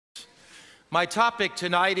My topic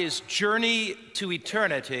tonight is Journey to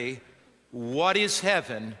Eternity. What is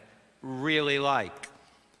heaven really like?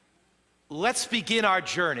 Let's begin our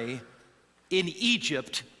journey in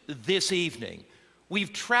Egypt this evening.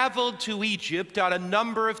 We've traveled to Egypt on a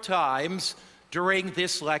number of times during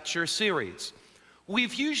this lecture series.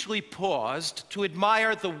 We've usually paused to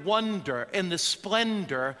admire the wonder and the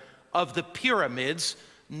splendor of the pyramids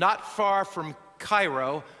not far from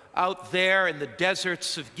Cairo, out there in the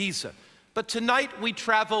deserts of Giza. But tonight we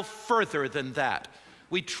travel further than that.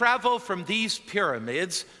 We travel from these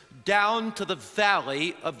pyramids down to the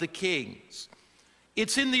Valley of the Kings.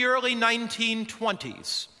 It's in the early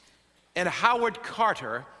 1920s, and Howard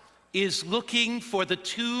Carter is looking for the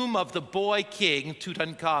tomb of the boy king,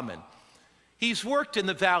 Tutankhamun. He's worked in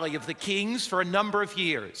the Valley of the Kings for a number of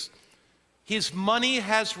years. His money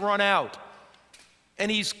has run out, and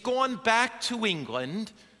he's gone back to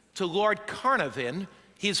England to Lord Carnarvon,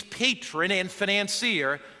 his patron and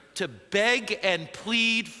financier, to beg and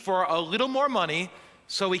plead for a little more money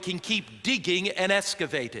so he can keep digging and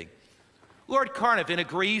excavating. Lord Carnarvon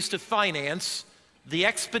agrees to finance the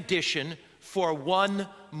expedition for one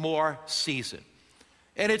more season.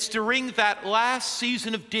 And it's during that last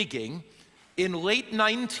season of digging in late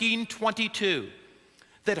 1922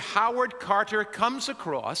 that Howard Carter comes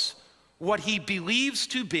across what he believes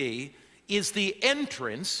to be is the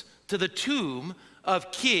entrance to the tomb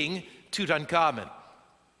of King Tutankhamun.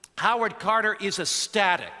 Howard Carter is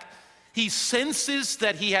ecstatic. He senses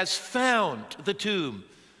that he has found the tomb.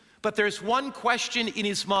 But there's one question in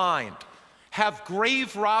his mind. Have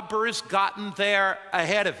grave robbers gotten there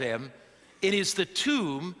ahead of him? And is the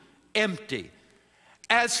tomb empty?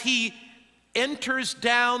 As he enters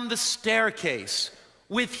down the staircase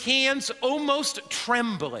with hands almost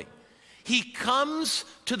trembling, he comes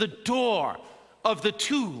to the door of the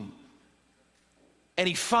tomb, and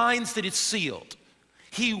he finds that it's sealed.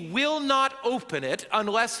 He will not open it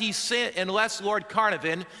unless Lord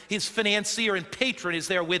Carnarvon, his financier and patron, is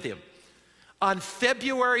there with him. On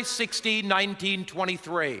February 16,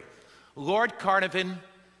 1923, Lord Carnarvon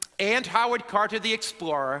and Howard Carter the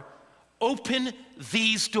explorer open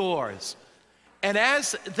these doors. And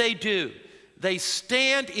as they do, they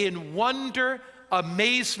stand in wonder,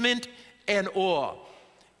 amazement, and awe.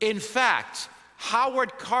 In fact,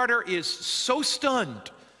 Howard Carter is so stunned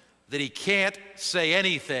that he can't say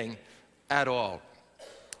anything at all.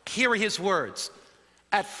 Here are his words.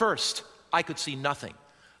 At first, I could see nothing.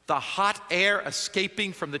 The hot air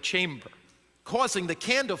escaping from the chamber, causing the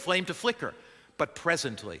candle flame to flicker. But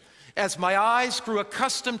presently, as my eyes grew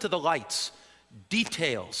accustomed to the lights,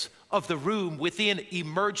 details of the room within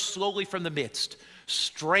emerged slowly from the midst.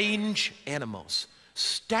 Strange animals,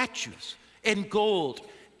 statues, and gold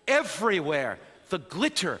everywhere. The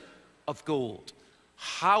glitter of gold.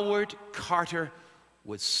 Howard Carter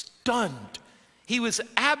was stunned. He was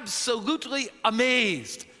absolutely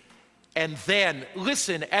amazed. And then,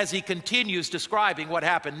 listen as he continues describing what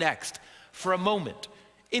happened next. For a moment,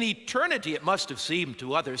 in eternity it must have seemed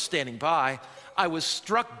to others standing by, I was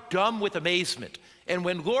struck dumb with amazement. And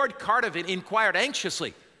when Lord Carnarvon inquired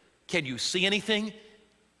anxiously, "Can you see anything?"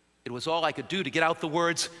 it was all I could do to get out the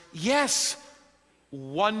words, "Yes."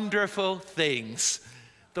 Wonderful things.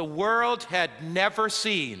 The world had never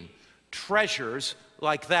seen treasures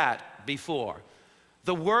like that before.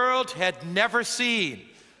 The world had never seen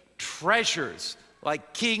treasures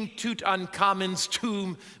like King Tutankhamen's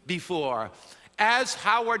tomb before. As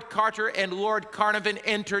Howard Carter and Lord Carnarvon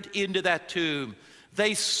entered into that tomb,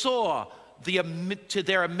 they saw, to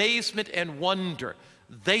their amazement and wonder,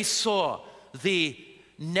 they saw the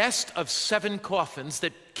nest of 7 coffins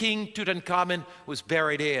that King Tutankhamun was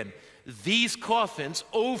buried in. These coffins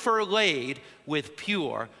overlaid with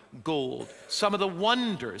pure gold. Some of the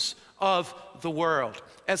wonders of the world.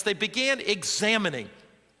 As they began examining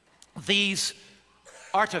these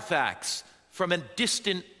artifacts from a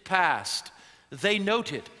distant past, they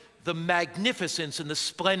noted the magnificence and the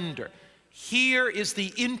splendor. Here is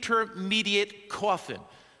the intermediate coffin.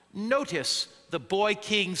 Notice the boy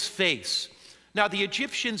king's face. Now, the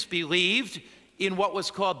Egyptians believed in what was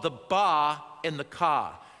called the Ba and the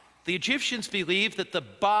Ka. The Egyptians believed that the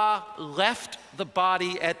Ba left the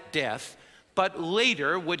body at death, but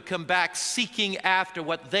later would come back seeking after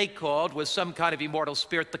what they called was some kind of immortal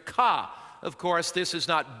spirit, the Ka. Of course, this is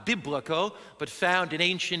not biblical, but found in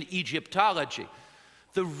ancient Egyptology.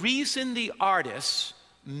 The reason the artists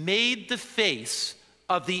made the face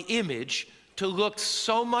of the image to look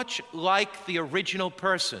so much like the original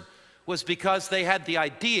person was because they had the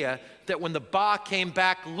idea that when the Ba came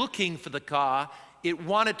back looking for the Ka, It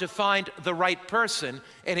wanted to find the right person,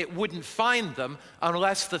 and it wouldn't find them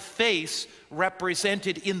unless the face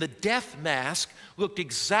represented in the death mask looked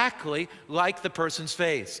exactly like the person's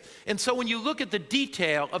face. And so when you look at the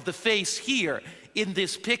detail of the face here in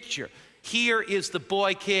this picture, here is the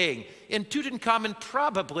boy king. And Tutankhamun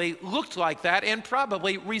probably looked like that and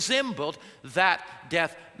probably resembled that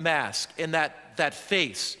death mask and that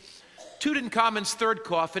face. Tutankhamun's third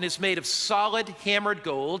coffin is made of solid hammered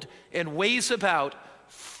gold and weighs about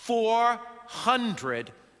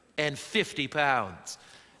 450 pounds.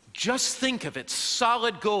 Just think of it,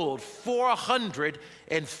 solid gold,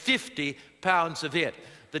 450 pounds of it.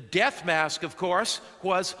 The death mask, of course,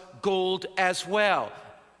 was gold as well.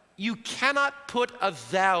 You cannot put a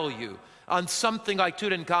value on something like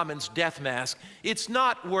Tutankhamun's death mask. It's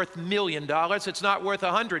not worth $1 million. It's not worth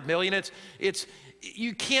 $100 million.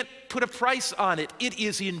 You can't put a price on it. It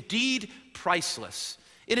is indeed priceless.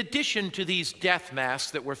 In addition to these death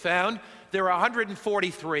masks that were found, there are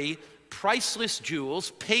 143 priceless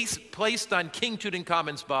jewels placed on King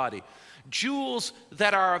Tutankhamun's body. Jewels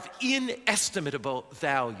that are of inestimable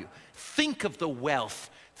value. Think of the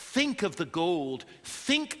wealth. Think of the gold.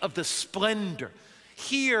 Think of the splendor.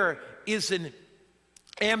 Here is an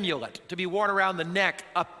amulet to be worn around the neck,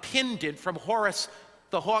 a pendant from Horus,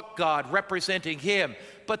 the hawk god, representing him.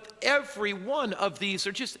 But every one of these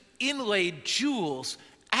are just inlaid jewels,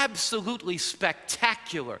 absolutely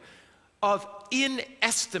spectacular, of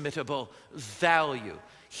inestimable value.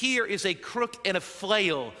 Here is a crook and a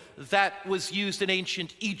flail that was used in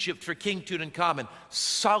ancient Egypt for King Tutankhamun.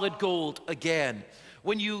 Solid gold again.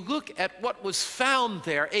 When you look at what was found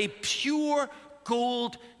there, a pure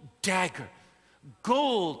gold dagger.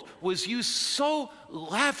 Gold was used so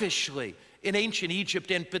lavishly in ancient Egypt,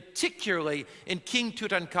 and particularly in King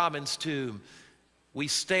Tutankhamun's tomb. We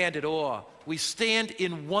stand in awe. We stand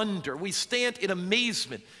in wonder. We stand in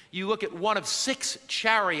amazement. You look at one of 6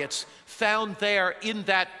 chariots found there in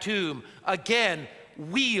that tomb. Again,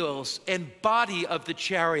 wheels and body of the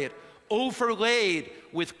chariot overlaid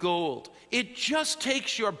with gold. It just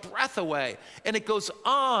takes your breath away, and it goes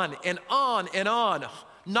on and on and on.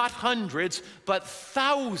 Not hundreds, but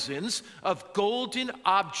thousands of golden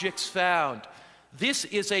objects found. This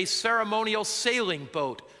is a ceremonial sailing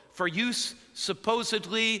boat for use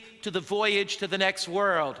supposedly to the voyage to the next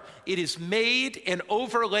world. It is made and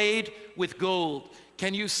overlaid with gold.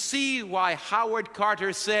 Can you see why Howard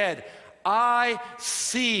Carter said, "I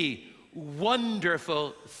see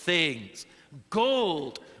wonderful things"?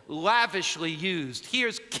 Gold lavishly used.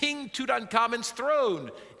 Here's King Tutankhamun's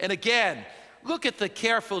throne. And again, look at the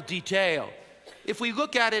careful detail. If we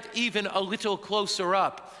look at it even a little closer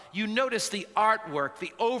up, you notice the artwork,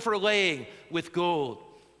 the overlaying with gold.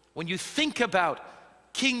 When you think about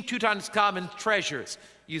King Tutankhamun's treasures,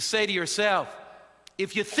 you say to yourself,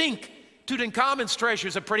 if you think Tutankhamun's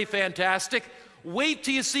treasures are pretty fantastic, wait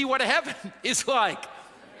till you see what heaven is like.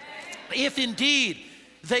 If indeed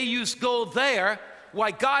they use gold there,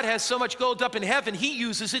 why, God has so much gold up in heaven, he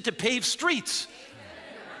uses it to pave streets.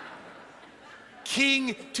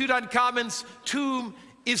 King Tutankhamun's tomb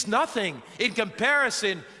is nothing in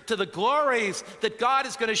comparison to the glories that God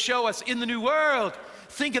is going to show us in the new world.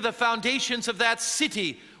 Think of the foundations of that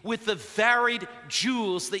city with the varied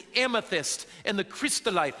jewels, the amethyst and the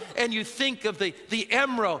crystallite, and you think of the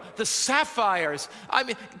emerald, the sapphires. I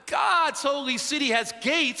mean, God's holy city has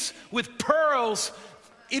gates with pearls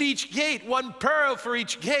in each gate, one pearl for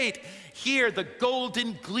each gate. Here, the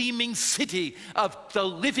golden gleaming city of the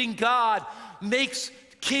living God makes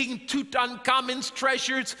King Tutankhamun's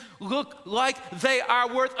treasures look like they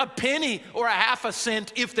are worth a penny or a half a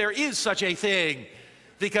cent, if there is such a thing.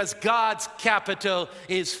 Because God's capital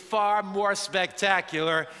is far more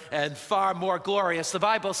spectacular and far more glorious. The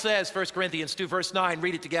Bible says, 1 Corinthians 2, verse 9,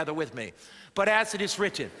 read it together with me. But as it is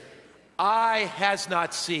written, eye has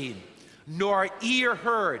not seen, nor ear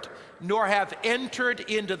heard, nor have entered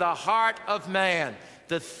into the heart of man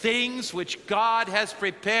the things which God has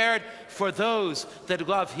prepared for those that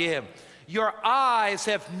love him. Your eyes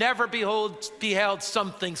have never beheld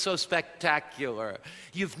something so spectacular.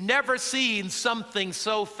 You've never seen something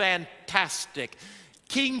so fantastic.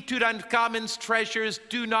 King Tutankhamun's treasures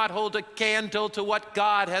do not hold a candle to what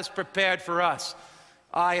God has prepared for us.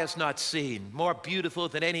 Eye has not seen, more beautiful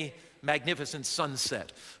than any magnificent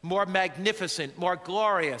sunset, more magnificent, more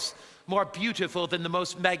glorious, more beautiful than the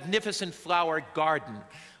most magnificent flower garden.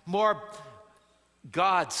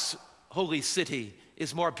 God's holy city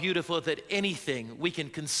is more beautiful than anything we can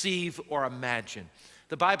conceive or imagine.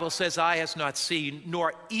 The Bible says, eye has not seen,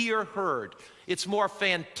 nor ear heard. It's more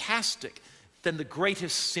fantastic than the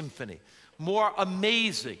greatest symphony, more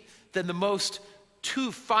amazing than the most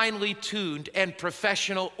too finely tuned and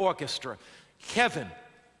professional orchestra. Heaven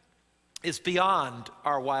is beyond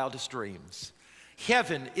our wildest dreams.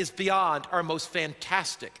 Heaven is beyond our most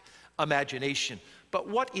fantastic imagination. But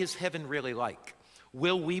what is heaven really like?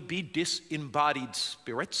 Will we be disembodied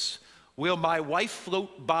spirits? Will my wife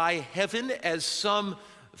float by heaven as some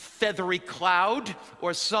feathery cloud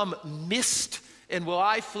or some mist? And will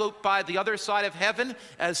I float by the other side of heaven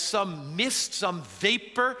as some mist, some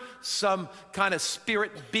vapor, some kind of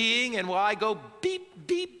spirit being? And will I go beep,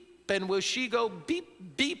 beep? And will she go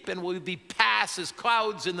beep, beep? And will we pass as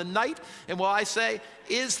clouds in the night? And will I say,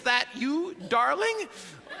 is that you, darling?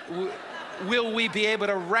 Will we be able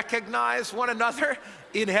to recognize one another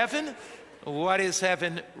in heaven? What is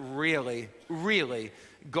heaven really, really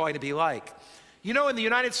going to be like? You know, in the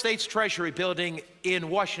United States Treasury Building in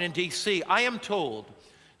Washington, D.C., I am told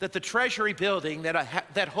that the Treasury Building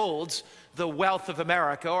that holds the wealth of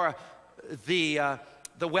America, or the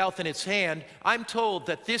wealth in its hand, I'm told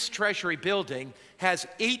that this Treasury Building has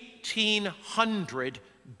 1,800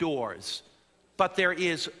 doors. But there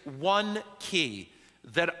is one key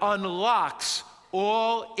that unlocks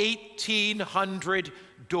all 1,800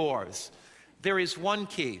 doors. There is one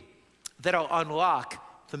key that'll unlock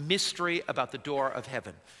the mystery about the door of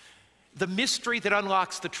heaven. The mystery that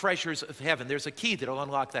unlocks the treasures of heaven. There's a key that'll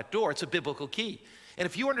unlock that door. It's a biblical key. And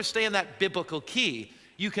if you understand that biblical key,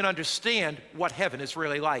 you can understand what heaven is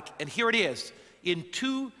really like. And here it is in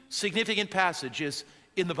two significant passages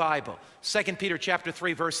in the Bible. 2 Peter chapter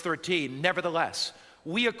 3, verse 13. Nevertheless,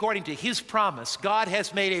 we, according to his promise, God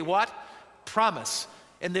has made a what? Promise.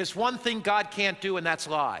 And there's one thing God can't do, and that's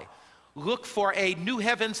lie. Look for a new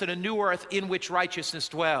heavens and a new earth in which righteousness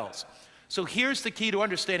dwells. So here's the key to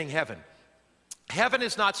understanding heaven. Heaven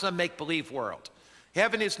is not some make-believe world.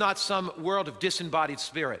 Heaven is not some world of disembodied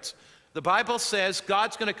spirits. The Bible says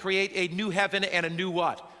God's going to create a new heaven and a new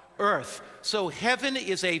what? Earth. So heaven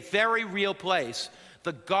is a very real place.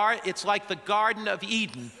 It's like the Garden of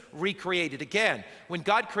Eden recreated again. When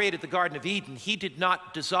God created the Garden of Eden, he did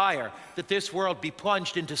not desire that this world be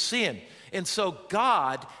plunged into sin. And so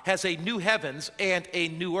God has a new heavens and a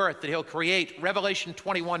new earth that he'll create. Revelation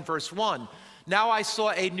 21, verse 1. Now I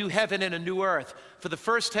saw a new heaven and a new earth, for the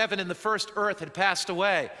first heaven and the first earth had passed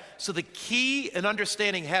away. So the key in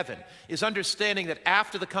understanding heaven is understanding that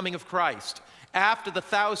after the coming of Christ, after the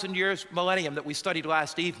 1,000 years millennium that we studied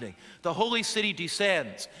last evening, the holy city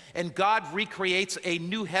descends and God recreates a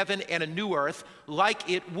new heaven and a new earth like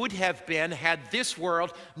it would have been had this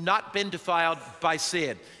world not been defiled by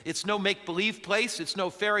sin. It's no make-believe place. It's no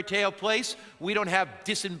fairy tale place. We don't have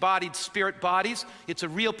disembodied spirit bodies. It's a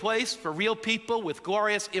real place for real people with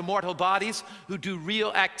glorious immortal bodies who do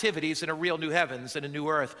real activities in a real new heavens and a new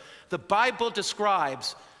earth. The Bible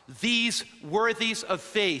describes these worthies of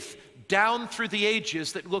faith down through the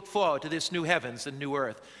ages that look forward to this new heavens and new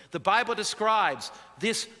earth. The Bible describes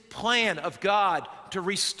this plan of God to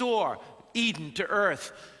restore Eden to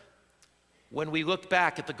earth. When we look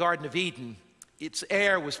back at the Garden of Eden, its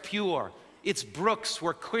air was pure, its brooks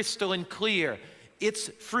were crystalline clear, its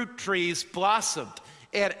fruit trees blossomed,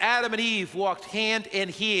 and Adam and Eve walked hand in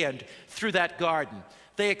hand through that garden.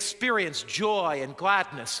 They experienced joy and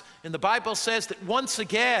gladness. And the Bible says that once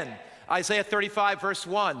again, Isaiah 35, verse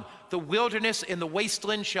 1, the wilderness and the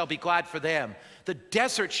wasteland shall be glad for them. The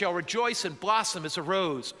desert shall rejoice and blossom as a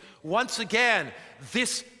rose. Once again,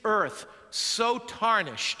 this earth, so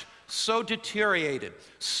tarnished, so deteriorated,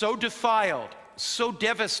 so defiled, so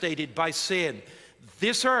devastated by sin,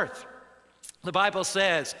 this earth, the Bible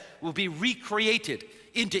says, will be recreated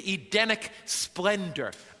into Edenic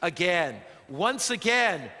splendor again. Once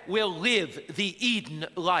again, we'll live the Eden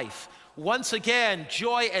life. Once again,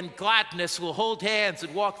 joy and gladness will hold hands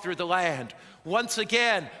and walk through the land. Once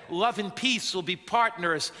again, love and peace will be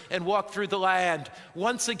partners and walk through the land.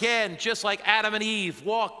 Once again, just like Adam and Eve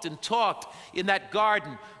walked and talked in that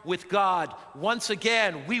garden with God, once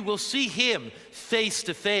again, we will see him face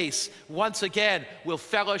to face. Once again, we'll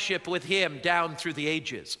fellowship with him down through the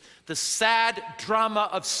ages. The sad drama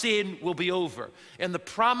of sin will be over, and the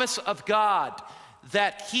promise of God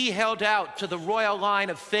that he held out to the royal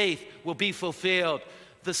line of faith will be fulfilled.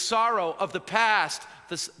 The sorrow of the past,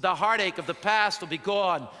 the heartache of the past will be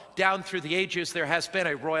gone. Down through the ages, there has been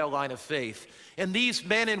a royal line of faith. And these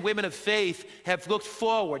men and women of faith have looked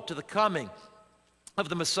forward to the coming of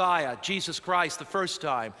the Messiah, Jesus Christ, the first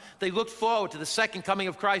time. They looked forward to the second coming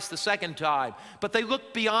of Christ the second time. But they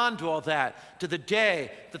looked beyond all that to the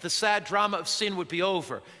day that the sad drama of sin would be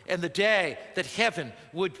over and the day that heaven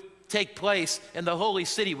would take place and the holy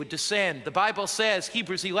city would descend. The Bible says,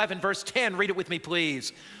 Hebrews 11, verse 10, read it with me,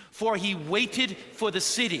 please. For he waited for the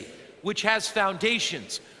city which has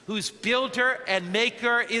foundations, whose builder and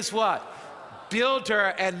maker is what?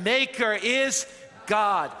 Builder and maker is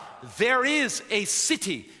God. There is a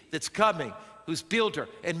city that's coming whose builder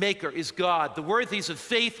and maker is God. The worthies of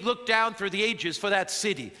faith look down through the ages for that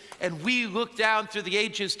city, and we look down through the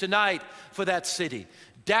ages tonight for that city.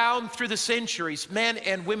 Down through the centuries, men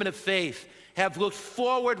and women of faith have looked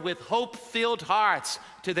forward with hope-filled hearts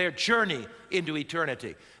to their journey into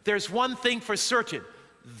eternity. There's one thing for certain: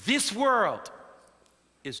 this world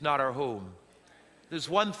is not our home. There's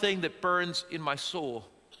one thing that burns in my soul.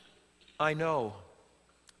 I know.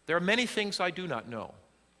 There are many things I do not know,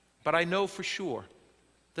 but I know for sure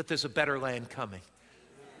that there's a better land coming.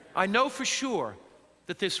 I know for sure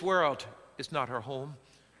that this world is not our home.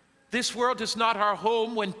 This world is not our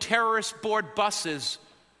home when terrorists board buses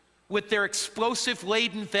with their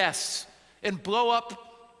explosive-laden vests and blow up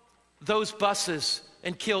those buses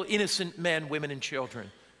and kill innocent men, women, and children.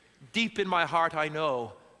 Deep in my heart, I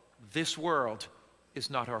know this world is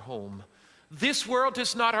not our home. This world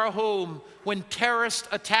is not our home when terrorists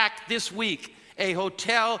attacked this week a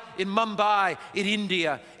hotel in Mumbai, in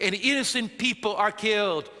India, and innocent people are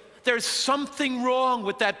killed. There's something wrong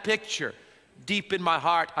with that picture. Deep in my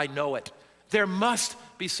heart, I know it. There must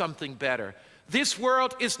be something better. This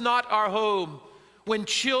world is not our home when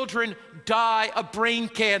children die of brain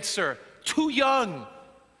cancer, too young.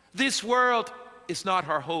 This world is not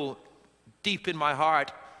our home. Deep in my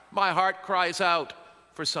heart cries out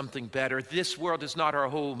for something better. This world is not our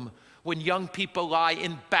home when young people lie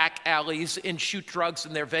in back alleys and shoot drugs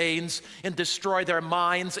in their veins and destroy their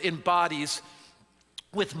minds and bodies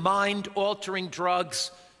with mind-altering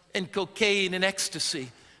drugs and cocaine and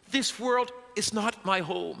ecstasy. This world is not my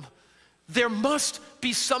home. There must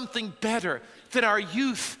be something better than our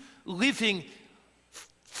youth living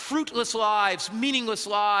fruitless lives, meaningless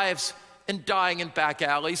lives, and dying in back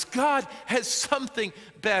alleys. God has something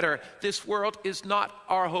better. This world is not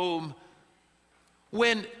our home.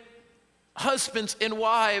 When husbands and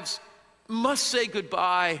wives must say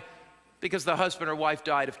goodbye because the husband or wife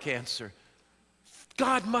died of cancer,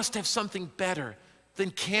 God must have something better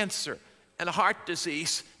than cancer and heart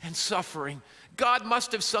disease and suffering. God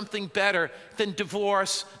must have something better than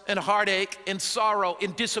divorce and heartache and sorrow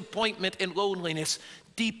and disappointment and loneliness.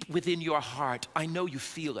 Deep within your heart, I know you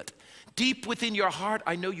feel it. Deep within your heart,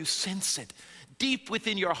 I know you sense it. Deep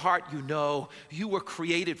within your heart, you know you were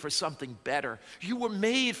created for something better. You were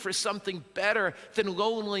made for something better than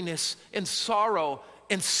loneliness and sorrow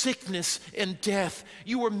and sickness and death.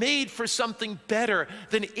 You were made for something better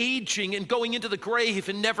than aging and going into the grave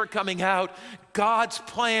and never coming out. God's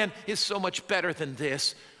plan is so much better than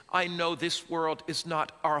this. I know this world is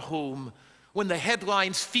not our home. When the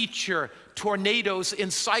headlines feature tornadoes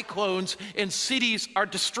and cyclones and cities are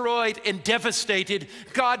destroyed and devastated,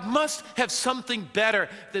 God must have something better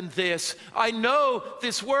than this. I know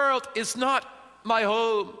this world is not my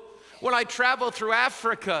home. When I travel through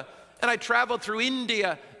Africa and I travel through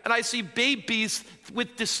India and I see babies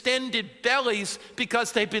with distended bellies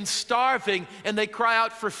because they've been starving and they cry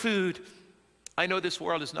out for food, I know this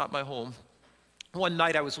world is not my home. One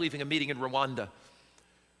night I was leaving a meeting in Rwanda.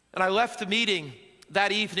 And I left the meeting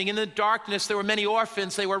that evening. In the darkness, there were many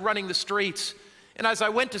orphans. They were running the streets. And as I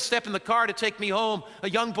went to step in the car to take me home, a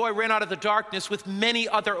young boy ran out of the darkness with many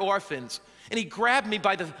other orphans. And he grabbed me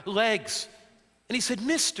by the legs. And he said,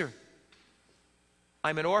 "Mister,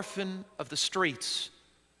 I'm an orphan of the streets.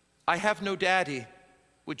 I have no daddy.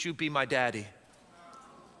 Would you be my daddy?"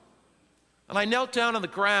 And I knelt down on the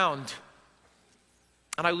ground.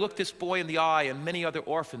 And I looked this boy in the eye, and many other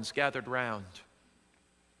orphans gathered round.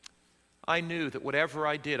 I knew that whatever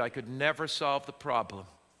I did, I could never solve the problem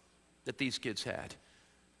that these kids had.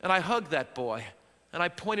 And I hugged that boy, and I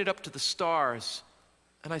pointed up to the stars,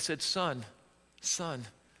 and I said, son,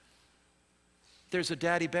 there's a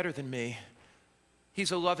daddy better than me.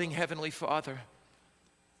 He's a loving Heavenly Father.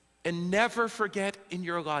 And never forget in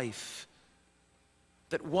your life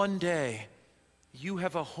that one day you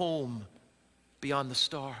have a home beyond the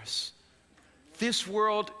stars. This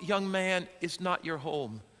world, young man, is not your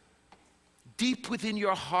home. Deep within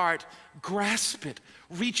your heart, grasp it,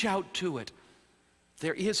 reach out to it.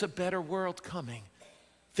 There is a better world coming.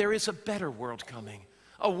 There is a better world coming.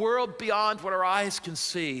 A world beyond what our eyes can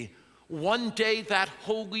see. One day that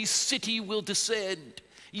holy city will descend.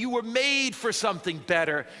 You were made for something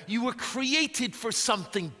better. You were created for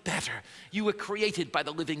something better. You were created by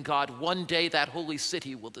the living God. One day that holy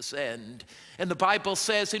city will descend. And the Bible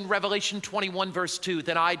says in Revelation 21 verse 2,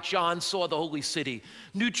 "Then I, John, saw the holy city,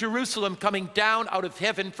 New Jerusalem, coming down out of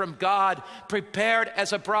heaven from God, prepared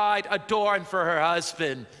as a bride adorned for her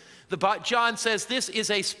husband." John says this is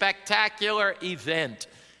a spectacular event.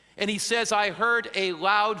 And he says, I heard a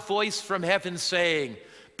loud voice from heaven saying,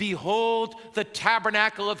 behold, the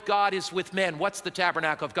tabernacle of God is with men. What's the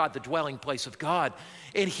tabernacle of God? The dwelling place of God.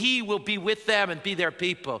 And he will be with them and be their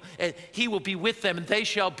people. And he will be with them and they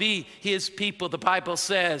shall be his people. The Bible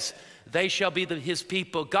says they shall be his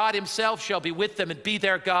people. God himself shall be with them and be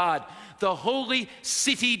their God. The holy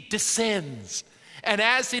city descends. And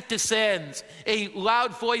as it descends, a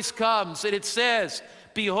loud voice comes and it says,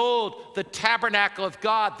 behold, the tabernacle of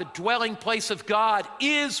God, the dwelling place of God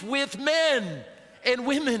is with men and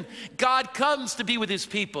women. God comes to be with his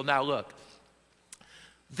people. Now look,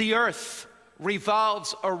 the earth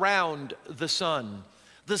revolves around the sun.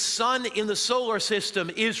 The sun in the solar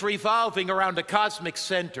system is revolving around a cosmic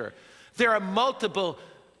center. There are multiple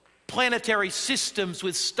planetary systems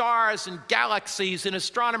with stars and galaxies, and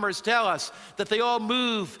astronomers tell us that they all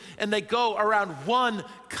move and they go around one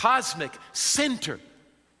cosmic center.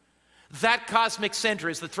 That cosmic center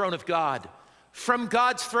is the throne of God. From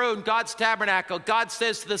God's throne, God's tabernacle, God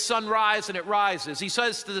says to the sun, rise, and it rises. He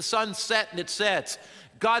says to the sun, set, and it sets.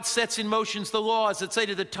 God sets in motion the laws that say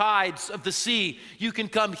to the tides of the sea, you can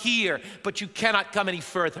come here, but you cannot come any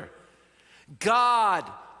further. God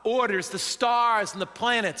orders the stars and the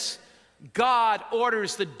planets. God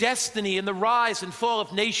orders the destiny and the rise and fall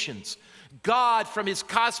of nations. God, from his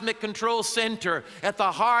cosmic control center at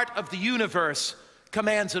the heart of the universe,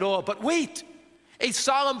 commands it all. But wait, a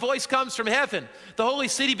solemn voice comes from heaven. The holy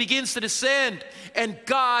city begins to descend, and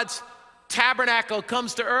God's tabernacle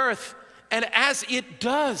comes to earth. And as it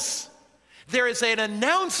does, there is an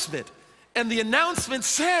announcement, and the announcement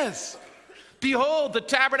says, behold, the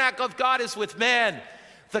tabernacle of God is with men.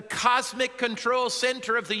 The cosmic control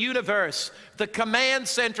center of the universe, the command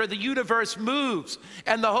center of the universe moves,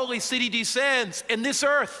 and the holy city descends. And this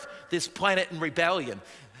earth, this planet in rebellion,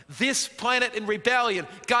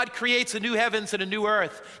 God creates a new heavens and a new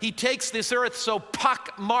earth. He takes this earth so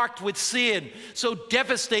pock-marked with sin, so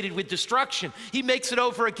devastated with destruction, he makes it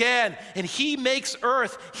over again, and he makes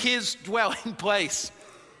earth his dwelling place.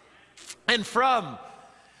 And from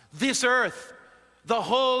this earth, the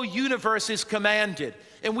whole universe is commanded.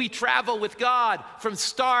 And we travel with God from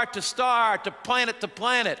star to star, to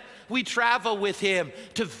planet. We travel with him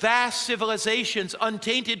to vast civilizations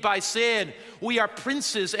untainted by sin. We are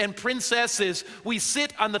princes and princesses. We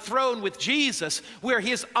sit on the throne with Jesus. We're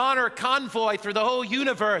his honor convoy through the whole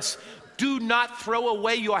universe. Do not throw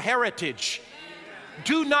away your heritage.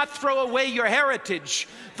 Do not throw away your heritage.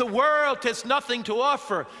 The world has nothing to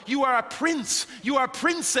offer. You are a prince. You are a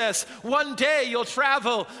princess. One day you'll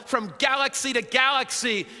travel from galaxy to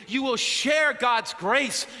galaxy. You will share God's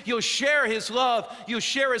grace. You'll share his love. You'll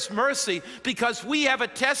share his mercy, because we have a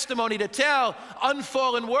testimony to tell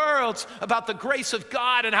unfallen worlds about the grace of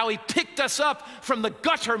God and how he picked us up from the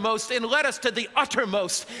guttermost and led us to the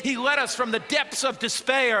uttermost. He led us from the depths of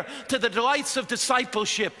despair to the delights of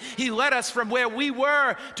discipleship. He led us from where we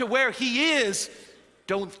were to where he is.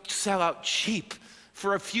 Don't sell out cheap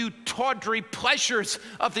for a few tawdry pleasures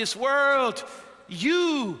of this world.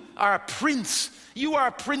 You are a prince. You are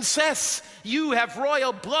a princess. You have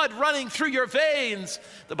royal blood running through your veins.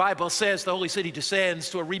 The Bible says the holy city descends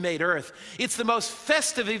to a remade earth. It's the most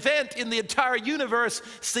festive event in the entire universe,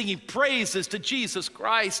 singing praises to Jesus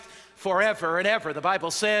Christ forever and ever. The Bible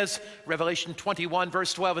says, Revelation 21,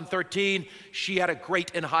 verse 12 and 13, she had a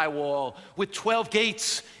great and high wall with 12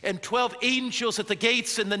 gates and 12 angels at the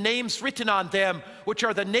gates, and the names written on them, which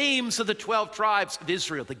are the names of the 12 tribes of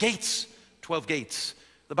Israel. The gates, 12 gates.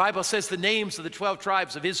 The Bible says the names of the 12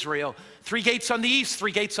 tribes of Israel: 3 gates on the east,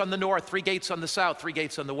 3 gates on the north, 3 gates on the south, 3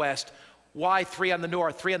 gates on the west. Why 3 on the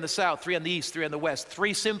north, 3 on the south, 3 on the east, 3 on the west?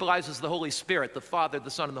 3 symbolizes the Holy Spirit, the Father, the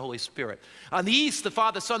Son, and the Holy Spirit. On the east, the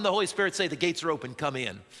Father, Son, and the Holy Spirit say, the gates are open, come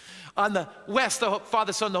in. On the west, the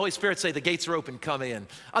Father, Son, and the Holy Spirit say, the gates are open, come in.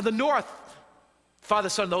 On the north, Father,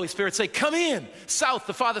 Son, and the Holy Spirit say, come in. South,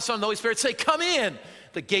 the Father, Son, and the Holy Spirit say, come in.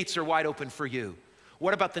 The gates are wide open for you.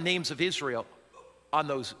 What about the names of Israel on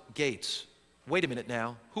those gates? Wait a minute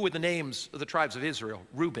now. Who are the names of the tribes of Israel?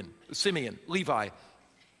 Reuben, Simeon, Levi.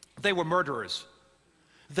 They were murderers.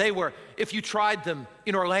 They were, if you tried them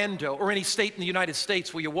in Orlando or any state in the United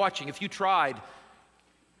States where you're watching, if you tried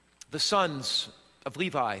the sons of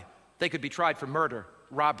Levi, they could be tried for murder,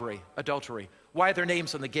 robbery, adultery. Why are their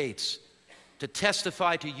names on the gates? To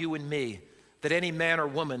testify to you and me that any man or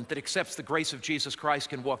woman that accepts the grace of Jesus Christ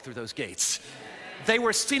can walk through those gates. They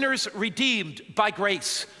were sinners redeemed by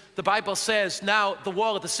grace. The Bible says now the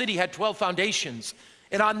wall of the city had 12 foundations,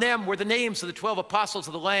 And on them were the names of the 12 apostles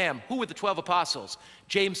of the Lamb. Who were the 12 apostles?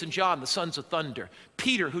 James and John, the sons of thunder.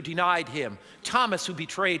 Peter, who denied him. Thomas, who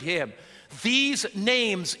betrayed him. These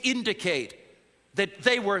names indicate that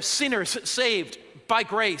they were sinners saved by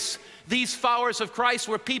grace. These followers of Christ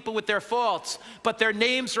were people with their faults, but their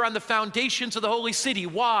names are on the foundations of the holy city.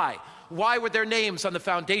 Why? Why were their names on the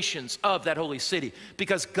foundations of that holy city?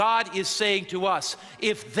 Because God is saying to us,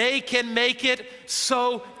 if they can make it,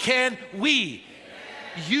 so can we.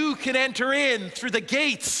 You can enter in through the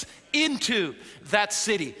gates into that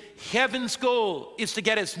city. Heaven's goal is to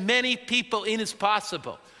get as many people in as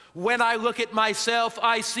possible. When I look at myself,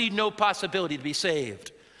 I see no possibility to be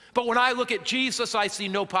saved. But when I look at Jesus, I see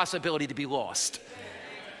no possibility to be lost.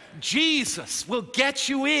 Jesus will get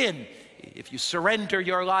you in if you surrender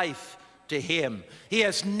your life to him. He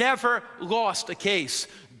has never lost a case.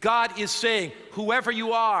 God is saying, whoever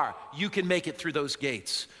you are, you can make it through those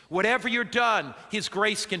gates. Whatever you've done, his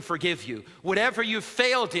grace can forgive you. Whatever you've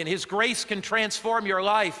failed in, his grace can transform your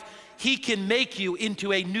life. He can make you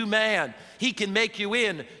into a new man. He can make you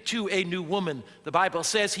into a new woman. The Bible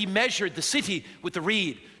says he measured the city with the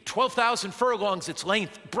reed. 12,000 furlongs, its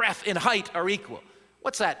length, breadth, and height are equal.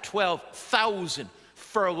 What's that? 12,000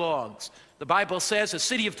 furlongs. The Bible says a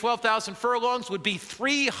city of 12,000 furlongs would be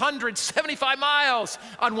 375 miles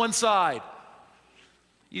on one side.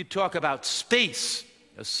 You talk about space.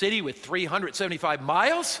 A city with 375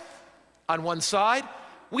 miles on one side.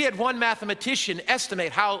 We had one mathematician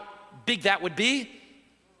estimate how big that would be,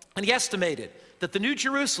 and he estimated that the New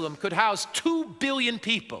Jerusalem could house 2 billion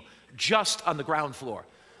people just on the ground floor.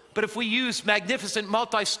 But if we use magnificent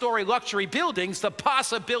multi-story luxury buildings, the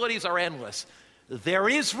possibilities are endless. There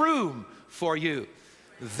is room for you.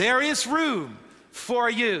 There is room for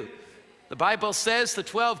you. The Bible says the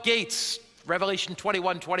 12 gates, Revelation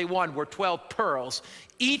 21:21, were 12 pearls.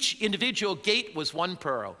 Each individual gate was one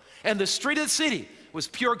pearl. And the street of the city was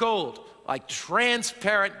pure gold, like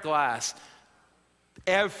transparent glass.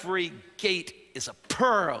 Every gate is a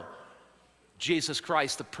pearl. Jesus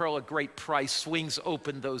Christ, the pearl of great price, swings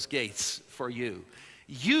open those gates for you.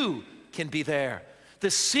 You can be there.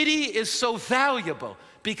 The city is so valuable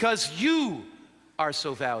because you are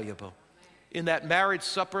so valuable. In that marriage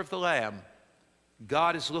supper of the Lamb,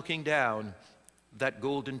 God is looking down that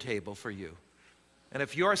golden table for you. And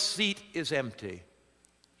if your seat is empty,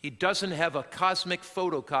 he doesn't have a cosmic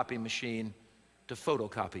photocopy machine to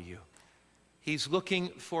photocopy you. He's looking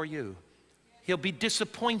for you. He'll be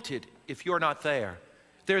disappointed if you're not there.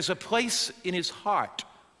 There's a place in his heart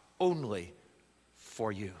only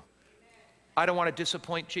for you. I don't want to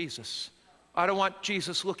disappoint Jesus. I don't want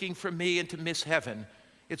Jesus looking for me and to miss heaven.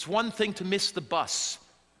 It's one thing to miss the bus.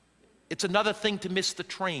 It's another thing to miss the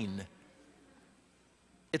train.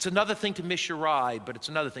 It's another thing to miss your ride, but it's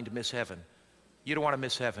another thing to miss heaven. You don't want to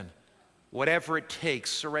miss heaven. Whatever it takes,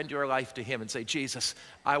 surrender your life to him and say, Jesus,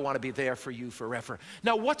 I want to be there for you forever.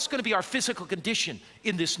 Now, what's going to be our physical condition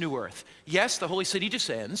in this new earth? Yes, the holy city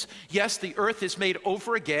descends. Yes, the earth is made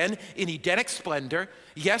over again in Edenic splendor.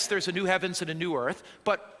 Yes, there's a new heavens and a new earth.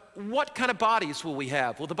 But what kind of bodies will we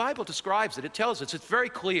have? Well, the Bible describes it. It tells us. It's very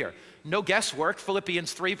clear. No guesswork.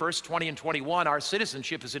 Philippians 3, verse 20 and 21. Our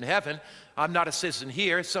citizenship is in heaven. I'm not a citizen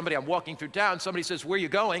here. I'm walking through town. Somebody says, where are you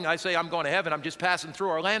going? I say, I'm going to heaven. I'm just passing through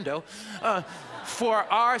Orlando. For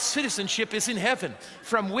our citizenship is in heaven,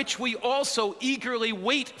 from which we also eagerly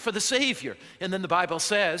wait for the Savior. And then the Bible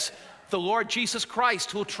says, the Lord Jesus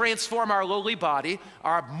Christ, who will transform our lowly body,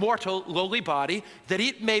 our mortal lowly body, that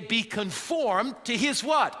it may be conformed to his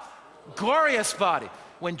what? Glorious body.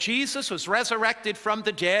 When Jesus was resurrected from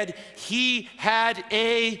the dead, he had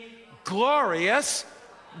a glorious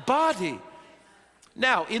body.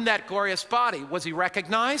 Now, in that glorious body, was he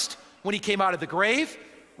recognized when he came out of the grave?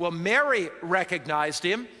 Well, Mary recognized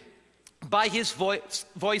him by his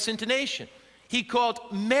voice intonation. He called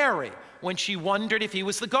Mary when she wondered if he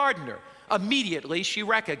was the gardener. Immediately, she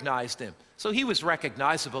recognized him. So he was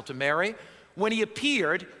recognizable to Mary. When he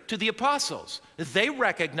appeared to the apostles, they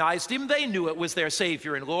recognized him. They knew it was their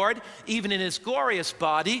Savior and Lord. Even in his glorious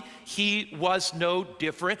body, he was no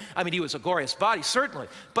different. I mean, he was a glorious body, certainly,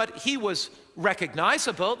 but he was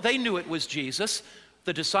recognizable. They knew it was Jesus.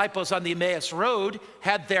 The disciples on the Emmaus Road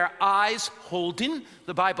had their eyes holden,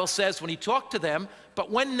 the Bible says, when he talked to them. But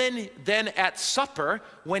when then at supper,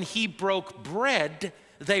 when he broke bread,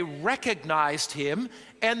 they recognized him,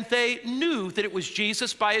 and they knew that it was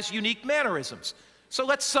Jesus by his unique mannerisms. So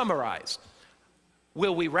let's summarize.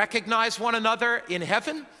 Will we recognize one another in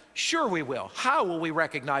heaven? Sure we will. How will we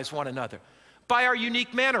recognize one another? By our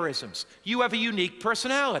unique mannerisms. You have a unique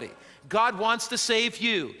personality. God wants to save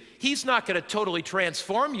you. He's not going to totally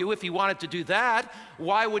transform you. If he wanted to do that,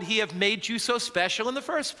 why would he have made you so special in the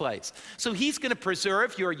first place? So he's going to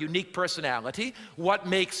preserve your unique personality. What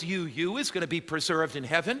makes you you is going to be preserved in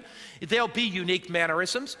heaven. There'll be unique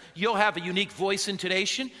mannerisms. You'll have a unique voice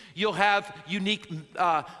intonation. You'll have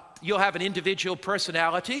an individual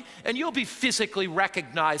personality, and you'll be physically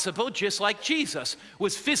recognizable, just like Jesus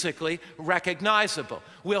was physically recognizable.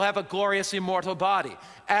 We'll have a glorious immortal body.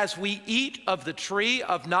 As we eat of the tree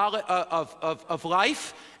of knowledge, of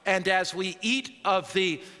life, and as we eat of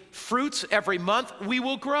the fruits every month, we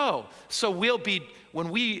will grow. So when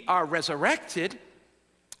we are resurrected,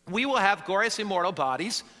 we will have glorious immortal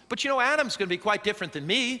bodies. But you know, Adam's going to be quite different than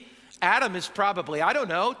me. Adam is probably, I don't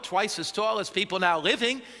know, twice as tall as people now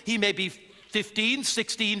living. He may be 15,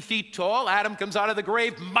 16 feet tall. Adam comes out of the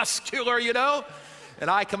grave muscular, you know, and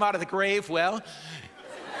I come out of the grave, well,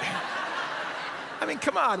 I mean,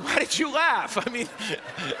 come on, why did you laugh? I mean,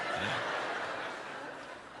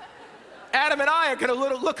 Adam and I are going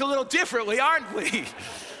to look a little differently, aren't we?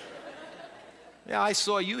 Yeah, I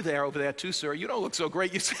saw you there over there too, sir. You don't look so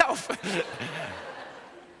great yourself.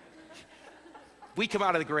 We come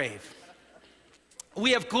out of the grave.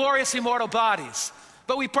 We have glorious immortal bodies,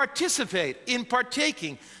 but we participate in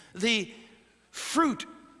partaking the fruit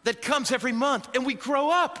that comes every month, and we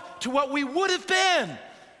grow up to what we would have been.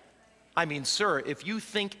 I mean, sir, if you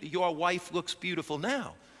think your wife looks beautiful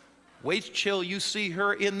now, wait till you see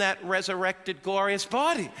her in that resurrected, glorious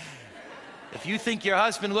body. If you think your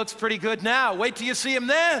husband looks pretty good now, wait till you see him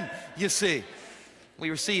then, you see. We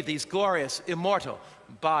receive these glorious, immortal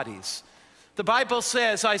bodies. The Bible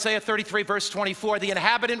says, Isaiah 33, verse 24, the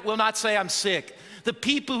inhabitant will not say, I'm sick. The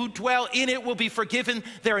people who dwell in it will be forgiven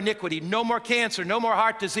their iniquity. No more cancer, no more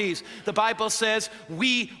heart disease. The Bible says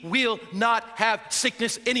we will not have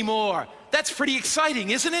sickness anymore. That's pretty exciting,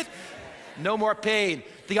 isn't it? No more pain.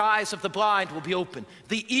 The eyes of the blind will be open.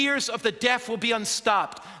 The ears of the deaf will be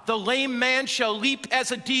unstopped. The lame man shall leap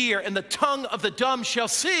as a deer, and the tongue of the dumb shall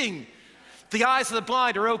sing. The eyes of the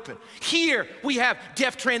blind are open. Here we have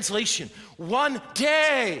deaf translation. One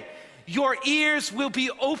day your ears will be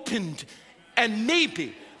opened, and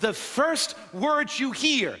maybe the first words you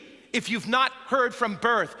hear, if you've not heard from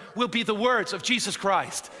birth, will be the words of Jesus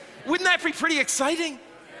Christ. Wouldn't that be pretty exciting?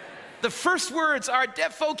 The first words our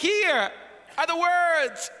deaf folk hear are the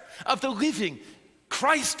words of the living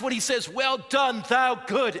Christ when he says, well done, thou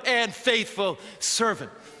good and faithful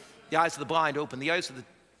servant. The eyes of the blind open, the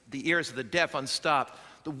ears of the deaf unstopped,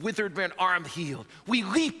 the withered man arm healed. We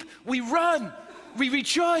leap, we run, we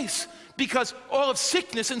rejoice because all of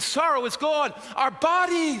sickness and sorrow is gone. Our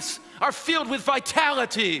bodies are filled with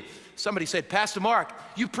vitality. Somebody said, Pastor Mark,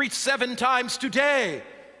 you preach 7 times today.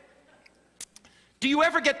 Do you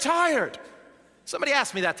ever get tired? Somebody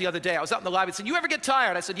asked me that the other day. I was out in the lobby and said, you ever get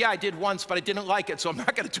tired? I said, yeah, I did once, but I didn't like it, so I'm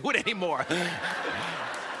not going to do it anymore.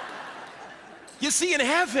 You see, in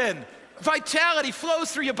heaven, vitality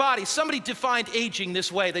flows through your body. Somebody defined aging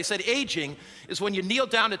this way. They said aging is when you kneel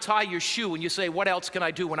down to tie your shoe and you say, what else can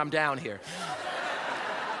I do when I'm down here?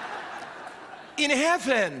 In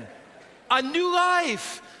heaven, a new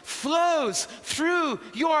life flows through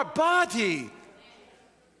your body.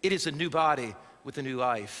 It is a new body with a new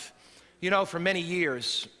life. You know, for many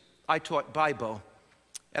years, I taught Bible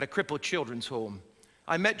at a crippled children's home.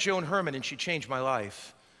 I met Joan Herman and she changed my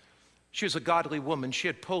life. She was a godly woman. She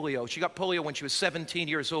had polio. She got polio when she was 17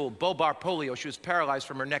 years old, bulbar polio. She was paralyzed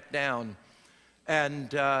from her neck down.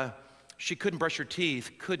 And she couldn't brush her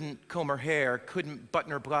teeth, couldn't comb her hair, couldn't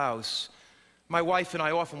button her blouse. My wife and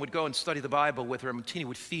I often would go and study the Bible with her, and Tina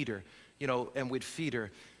would feed her, you know, and we'd feed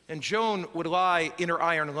her. And Joan would lie in her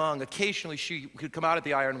iron lung. Occasionally she could come out of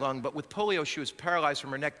the iron lung, but with polio she was paralyzed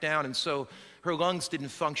from her neck down, and so her lungs didn't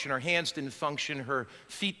function, her hands didn't function, her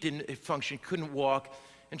feet didn't function, couldn't walk.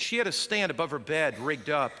 And she had a stand above her bed rigged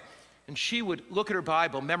up, and she would look at her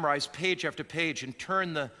Bible, memorize page after page, and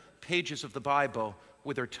turn the pages of the Bible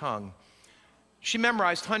with her tongue. She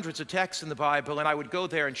memorized hundreds of texts in the Bible, and I would go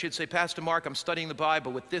there and she'd say, Pastor Mark, I'm studying the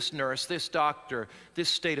Bible with this nurse, this doctor, this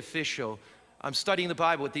state official. I'm studying the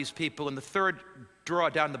Bible with these people. In the third drawer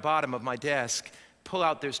down the bottom of my desk, pull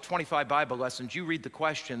out, there's 25 Bible lessons. You read the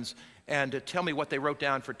questions and tell me what they wrote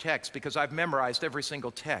down for text, because I've memorized every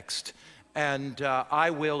single text. And I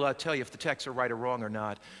will tell you if the texts are right or wrong or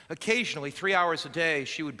not. Occasionally, 3 hours a day,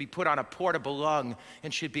 she would be put on a portable lung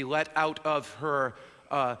and she'd be let out of her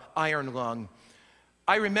iron lung.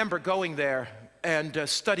 I remember going there and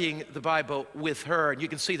studying the Bible with her. And you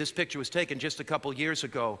can see this picture was taken just a couple years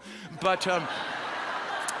ago. But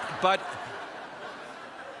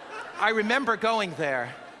I remember going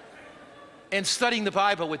there and studying the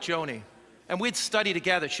Bible with Joni. And we'd study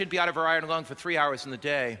together. She'd be out of her iron lung for 3 hours in the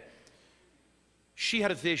day. She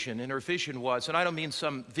had a vision, and her vision was, and I don't mean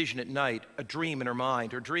some vision at night, a dream in her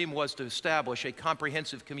mind. Her dream was to establish a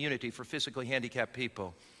comprehensive community for physically handicapped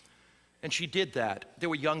people. And she did that. There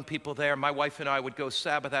were young people there. My wife and I would go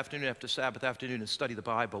Sabbath afternoon after Sabbath afternoon and study the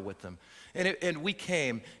Bible with them. And we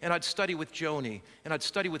came, and I'd study with Joni, and I'd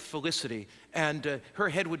study with Felicity, and her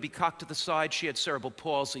head would be cocked to the side. She had cerebral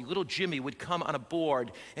palsy. Little Jimmy would come on a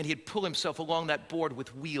board, and he'd pull himself along that board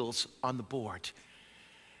with wheels on the board.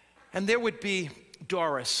 And there would be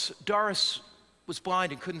Doris. Doris was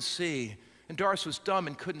blind and couldn't see, and Doris was dumb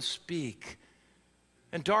and couldn't speak.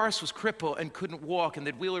 And Doris was crippled and couldn't walk, and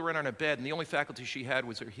they'd wheel her in on her bed, and the only faculty she had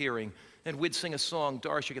was her hearing. And we'd sing a song,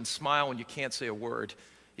 Doris, you can smile when you can't say a word.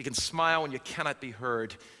 You can smile when you cannot be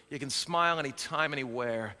heard. You can smile anytime,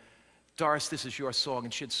 anywhere. Doris, this is your song,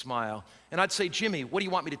 and she'd smile. And I'd say, Jimmy, what do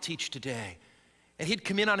you want me to teach today? And he'd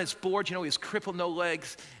come in on his board, you know, he was crippled, no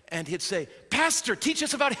legs, and he'd say, Pastor, teach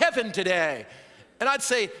us about heaven today. And I'd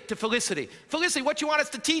say to Felicity, Felicity, what do you want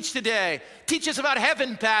us to teach today? Teach us about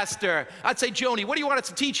heaven, Pastor. I'd say, Joni, what do you want us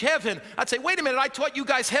to teach heaven? I'd say, wait a minute, I taught you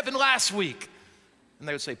guys heaven last week. And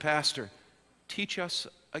they would say, Pastor, teach us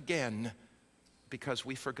again because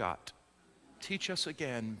we forgot. Teach us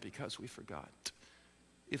again because we forgot.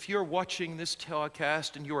 If you're watching this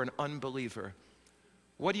telecast and you're an unbeliever,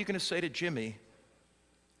 what are you going to say to Jimmy,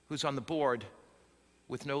 who's on the board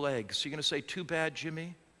with no legs? Are you going to say, too bad,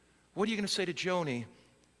 Jimmy? What are you going to say to Joni,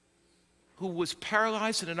 who was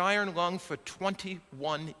paralyzed in an iron lung for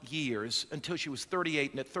 21 years until she was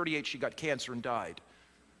 38, and at 38 she got cancer and died?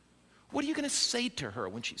 What are you going to say to her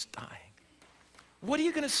when she's dying? What are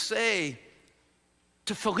you going to say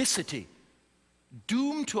to Felicity,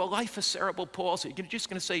 doomed to a life of cerebral palsy? You're just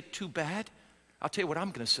going to say, too bad? I'll tell you what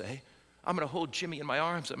I'm going to say. I'm going to hold Jimmy in my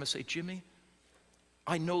arms. I'm going to say, Jimmy,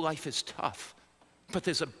 I know life is tough, but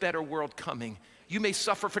there's a better world coming. You may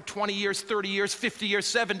suffer for 20 years, 30 years, 50 years,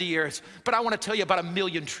 70 years, but I want to tell you about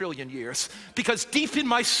 1,000,000 trillion years, because deep in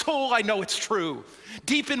my soul, I know it's true.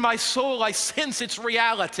 Deep in my soul, I sense its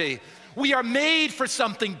reality. We are made for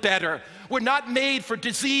something better. We're not made for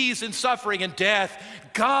disease and suffering and death.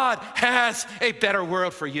 God has a better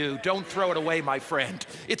world for you. Don't throw it away, my friend.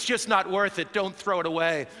 It's just not worth it. Don't throw it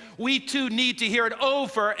away. We too need to hear it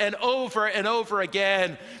over and over and over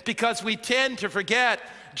again, because we tend to forget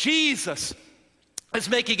Jesus is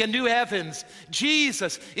making a new heavens.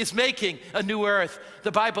 Jesus is making a new earth.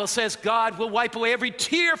 The Bible says God will wipe away every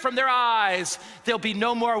tear from their eyes. There'll be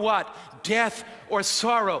no more what? Death or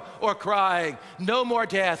sorrow or crying. No more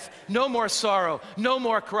death, no more sorrow, no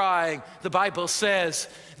more crying. The Bible says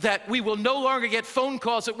that we will no longer get phone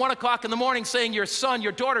calls at 1 o'clock in the morning saying your son,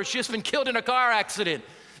 your daughter's just been killed in a car accident.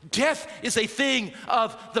 Death is a thing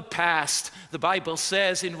of the past. The Bible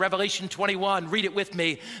says in Revelation 21, read it with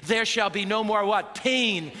me, there shall be no more what?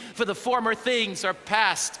 Pain, for the former things are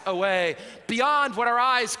passed away. Beyond what our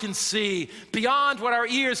eyes can see, beyond what our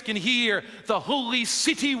ears can hear, the holy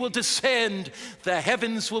city will descend. The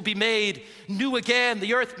heavens will be made new again,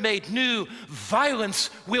 the earth made new. Violence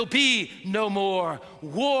will be no more.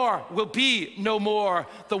 War will be no more.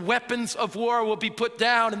 The weapons of war will be put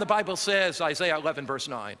down. And the Bible says, Isaiah 11, verse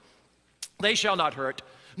 9, they shall not hurt,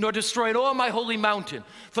 nor destroy in all my holy mountain,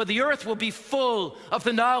 for the earth will be full of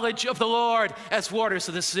the knowledge of the Lord as waters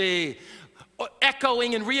of the sea.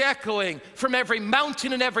 Echoing and re-echoing from every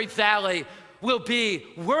mountain and every valley will be,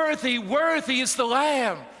 worthy, worthy is the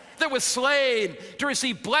Lamb that was slain to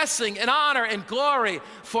receive blessing and honor and glory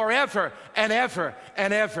forever and ever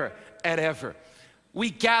and ever and ever.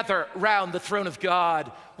 We gather round the throne of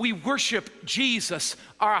God. We worship Jesus.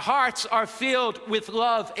 Our hearts are filled with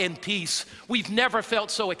love and peace. We've never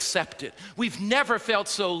felt so accepted. We've never felt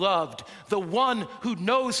so loved. The one who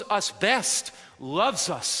knows us best loves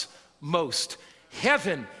us most.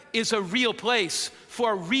 Heaven is a real place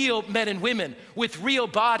for real men and women with real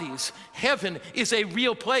bodies. Heaven is a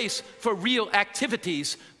real place for real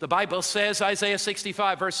activities. The Bible says, Isaiah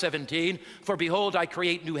 65, verse 17, for behold, I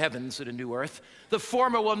create new heavens and a new earth. The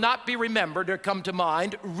former will not be remembered or come to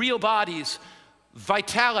mind. Real bodies,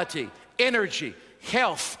 vitality, energy,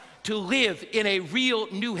 health, to live in a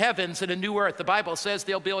real new heavens and a new earth. The Bible says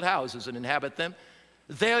they'll build houses and inhabit them.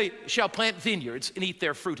 They shall plant vineyards and eat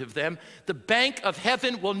their fruit of them. The bank of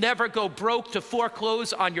heaven will never go broke to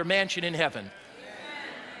foreclose on your mansion in heaven.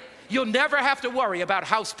 You'll never have to worry about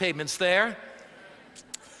house payments there.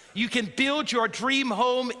 You can build your dream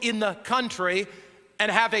home in the country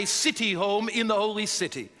and have a city home in the holy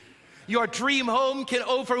city. Your dream home can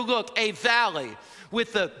overlook a valley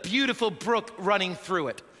with a beautiful brook running through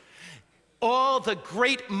it. All the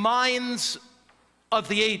great minds of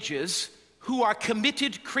the ages who are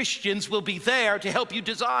committed Christians will be there to help you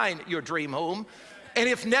design your dream home. And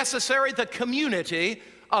if necessary, the community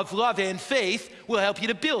of love and faith will help you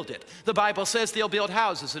to build it. The Bible says they'll build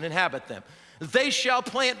houses and inhabit them. They shall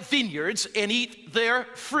plant vineyards and eat their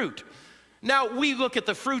fruit. Now, we look at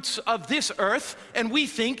the fruits of this earth and we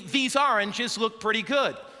think these oranges look pretty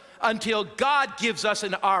good, until God gives us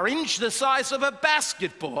an orange the size of a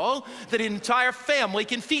basketball that an entire family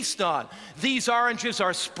can feast on. These oranges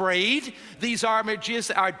are sprayed. These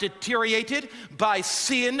oranges are deteriorated by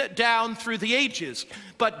sin down through the ages.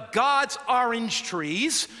 But God's orange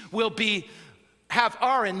trees will have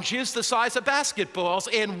oranges the size of basketballs,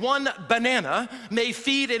 and one banana may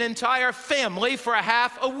feed an entire family for a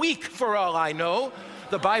half a week, for all I know.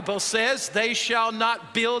 The Bible says, they shall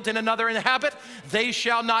not build and another inhabit, they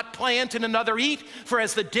shall not plant and another eat, for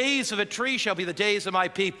as the days of a tree shall be the days of my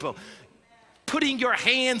people. Putting your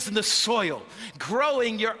hands in the soil,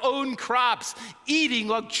 growing your own crops, eating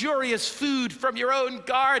luxurious food from your own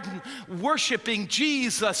garden, worshiping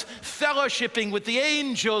Jesus, fellowshipping with the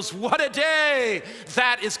angels. What a day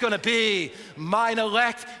that is going to be. Mine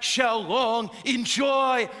elect shall long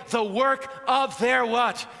enjoy the work of their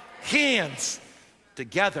what? Hands.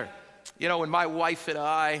 Together. You know, when my wife and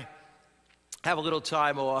I have a little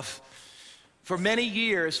time off, for many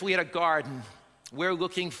years we had a garden. We're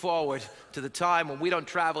looking forward to the time when we don't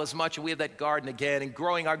travel as much and we have that garden again, and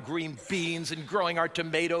growing our green beans and growing our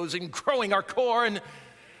tomatoes and growing our corn.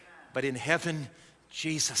 But in heaven,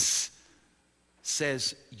 Jesus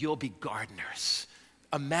says, you'll be gardeners.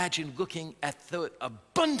 Imagine looking at the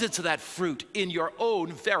abundance of that fruit in your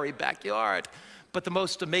own very backyard. But the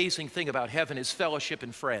most amazing thing about heaven is fellowship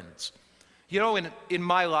and friends. You know, in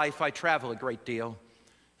my life, I travel a great deal.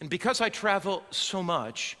 And because I travel so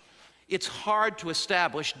much, it's hard to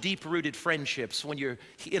establish deep-rooted friendships when you're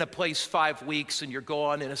in a place 5 weeks and you're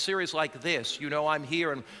gone. In a series like this, you know, I'm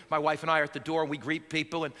here and my wife and I are at the door and we greet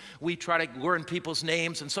people and we try to learn people's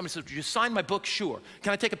names. And somebody says, "Would you sign my book?" "Sure."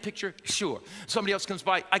 "Can I take a picture?" "Sure." Somebody else comes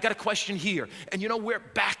by, "I got a question here." And you know, we're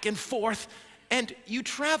back and forth. And you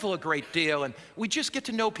travel a great deal, and we just get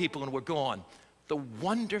to know people, and we're gone. The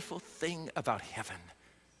wonderful thing about heaven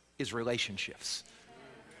is relationships.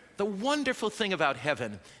 The wonderful thing about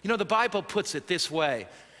heaven, you know, the Bible puts it this way.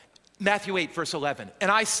 Matthew 8, verse 11, "And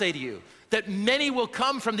I say to you that many will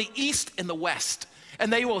come from the east and the west,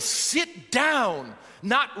 and they will sit down,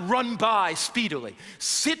 not run by speedily,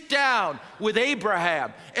 sit down with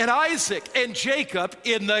Abraham and Isaac and Jacob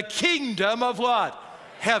in the kingdom of" what?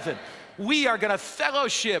 Heaven. We are going to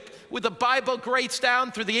fellowship with the Bible greats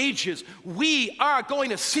down through the ages. We are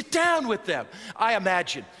going to sit down with them. I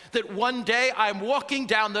imagine that one day I'm walking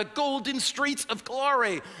down the golden streets of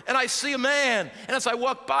glory and I see a man. And as I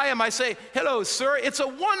walk by him, I say, "Hello, sir, it's a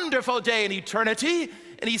wonderful day in eternity."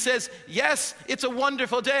 And he says, "Yes, it's a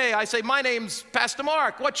wonderful day." I say, "My name's Pastor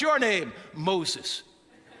Mark. What's your name?" "Moses."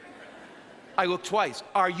 I look twice.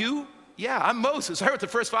 "Are you?" "Yeah, I'm Moses. I wrote the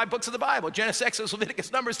first 5 books of the Bible: Genesis, Exodus,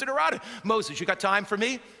 Leviticus, Numbers, Deuteronomy." "Moses, you got time for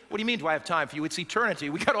me?" "What do you mean, do I have time for you? It's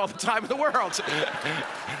eternity. We got all the time in the world."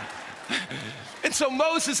 And so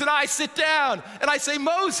Moses and I sit down, and I say,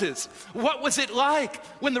 "Moses, what was it like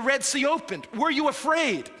when the Red Sea opened? Were you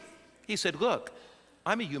afraid?" He said, "Look,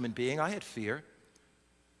 I'm a human being. I had fear.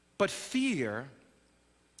 But fear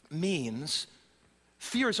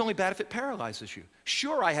is only bad if it paralyzes you.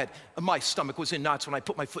 Sure, my stomach was in knots when I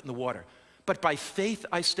put my foot in the water, but by faith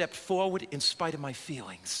I stepped forward in spite of my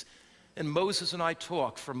feelings." And Moses and I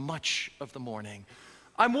talked for much of the morning.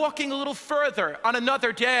 I'm walking a little further on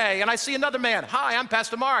another day, and I see another man. "Hi, I'm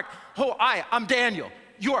Pastor Mark." "Oh, hi, I'm Daniel."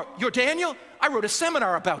 You're Daniel? I wrote a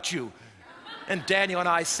seminar about you." And Daniel and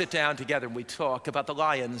I sit down together and we talk about the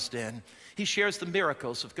lion's den. He shares the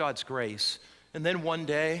miracles of God's grace. And then one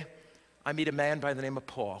day, I meet a man by the name of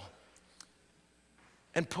Paul.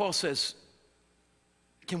 And Paul says,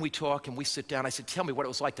 "Can we talk?" And we sit down. I said, "Tell me what it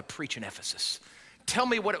was like to preach in Ephesus. Tell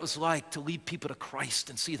me what it was like to lead people to Christ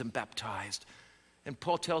and see them baptized." And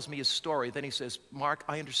Paul tells me his story. Then he says, "Mark,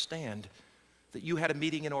 I understand that you had a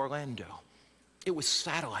meeting in Orlando. It was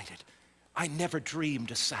satellited. I never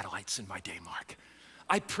dreamed of satellites in my day, Mark.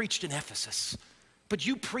 I preached in Ephesus, but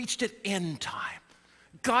you preached at end time.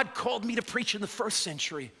 God called me to preach in the 1st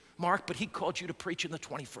century, Mark, but he called you to preach in the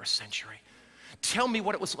 21st century. Tell me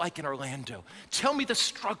what it was like in Orlando. Tell me the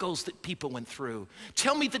struggles that people went through.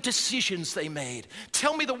 Tell me the decisions they made.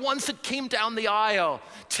 Tell me the ones that came down the aisle.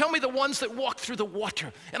 Tell me the ones that walked through the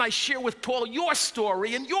water. And I share with Paul your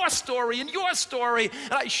story and your story and your story.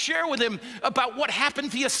 And I share with him about what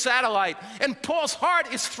happened via satellite. And Paul's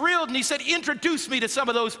heart is thrilled, and he said, introduce me to some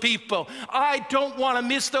of those people. I don't want to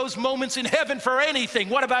miss those moments in heaven for anything.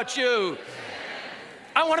 What about you?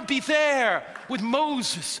 I want to be there with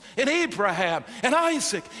Moses and Abraham and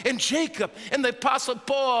Isaac and Jacob and the Apostle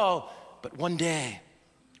Paul. But one day,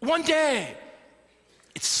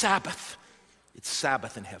 it's Sabbath. It's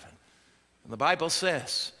Sabbath in heaven. And the Bible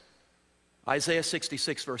says, Isaiah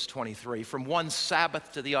 66, verse 23, from one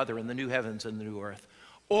Sabbath to the other in the new heavens and the new earth,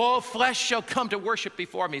 all flesh shall come to worship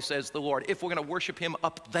before me, says the Lord. If we're going to worship him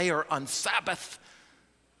up there on Sabbath,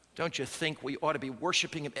 don't you think we ought to be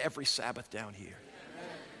worshiping him every Sabbath down here?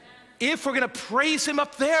 If we're going to praise him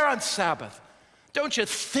up there on Sabbath, don't you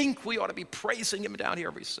think we ought to be praising him down here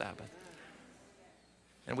every Sabbath?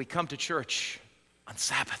 And we come to church on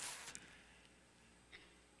Sabbath.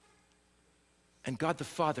 And God the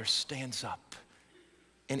Father stands up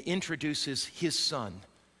and introduces his Son,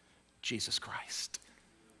 Jesus Christ.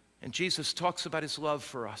 And Jesus talks about his love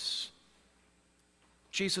for us.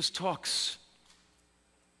 Jesus talks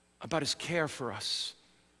about his care for us.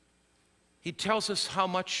 He tells us how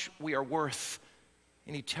much we are worth,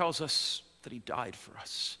 and he tells us that he died for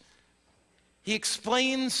us. He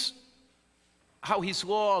explains how he's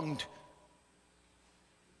longed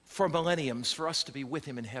for millenniums for us to be with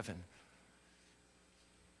him in heaven.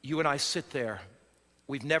 You and I sit there.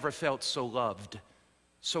 We've never felt so loved,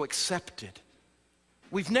 so accepted.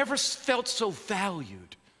 We've never felt so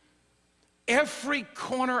valued. Every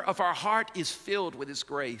corner of our heart is filled with his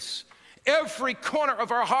grace. Every corner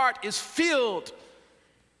of our heart is filled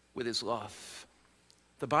with his love.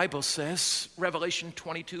 The Bible says, Revelation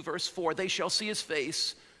 22, verse 4, they shall see his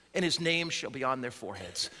face, and his name shall be on their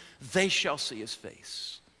foreheads. They shall see his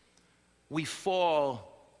face. We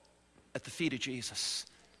fall at the feet of Jesus.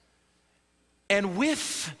 And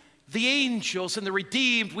with the angels and the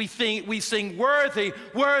redeemed, we sing, worthy,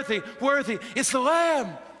 worthy, worthy is the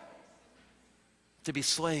Lamb to be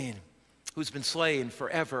slain, who's been slain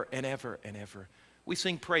forever and ever and ever. We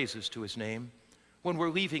sing praises to his name. When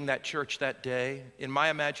we're leaving that church that day, in my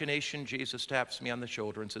imagination, Jesus taps me on the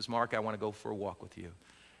shoulder and says, Mark, I want to go for a walk with you.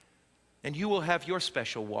 And you will have your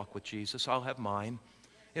special walk with Jesus. I'll have mine.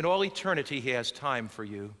 In all eternity, he has time for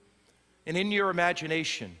you. And in your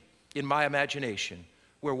imagination, in my imagination,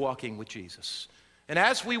 we're walking with Jesus. And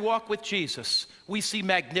as we walk with Jesus, we see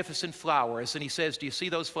magnificent flowers. And he says, do you see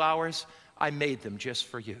those flowers? I made them just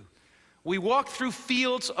for you. We walk through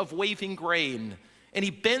fields of waving grain, and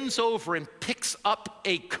he bends over and picks up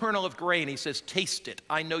a kernel of grain. He says, taste it.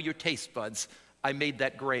 I know your taste buds. I made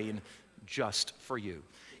that grain just for you.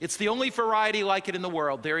 It's the only variety like it in the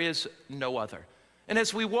world. There is no other. And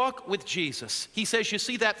as we walk with Jesus, he says, you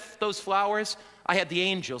see those flowers? I had the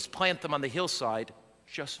angels plant them on the hillside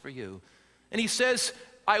just for you. And he says,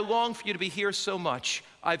 I long for you to be here so much.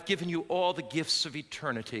 I've given you all the gifts of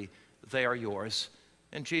eternity. They are yours.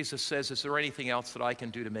 And Jesus says, is there anything else that I can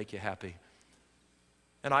do to make you happy?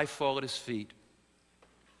 And I fall at his feet,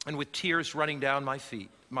 and with tears running down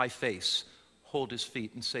my face, hold his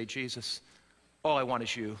feet and say, Jesus, all I want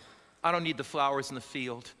is you. I don't need the flowers in the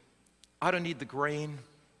field. I don't need the grain.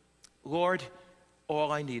 Lord,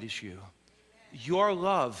 all I need is you. Your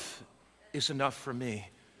love is enough for me.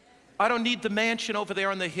 I don't need the mansion over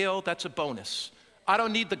there on the hill. That's a bonus. I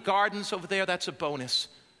don't need the gardens over there. That's a bonus.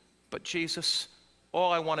 But Jesus,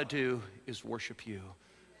 all I want to do is worship you,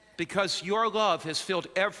 because your love has filled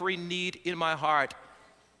every need in my heart,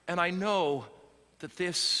 and I know that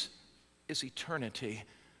this is eternity.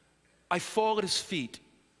 I fall at his feet,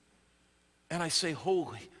 and I say,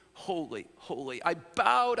 holy, holy, holy. I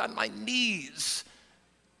bowed on my knees,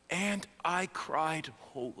 and I cried,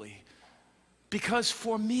 holy, because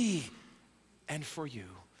for me and for you,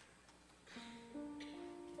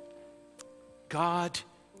 God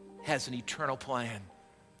has an eternal plan.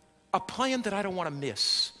 A plan that I don't want to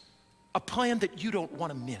miss. A plan that you don't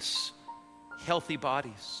want to miss. Healthy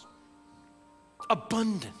bodies.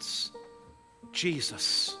 Abundance.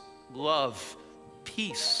 Jesus. Love.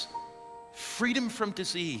 Peace. Freedom from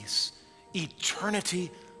disease.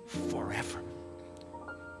 Eternity forever.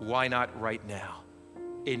 Why not right now,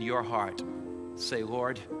 in your heart, say,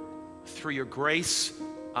 Lord, through your grace,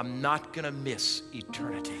 I'm not going to miss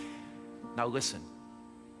eternity. Now listen.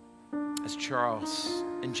 As Charles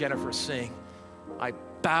and Jennifer sing, I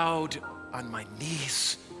bowed on my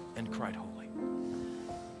knees and cried holy.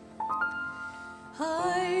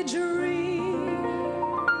 I dream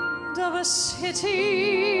a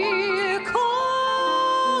city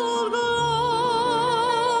called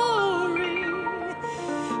Glory.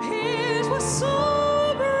 It was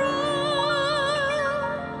so bright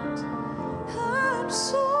and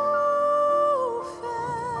so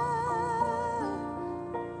fair.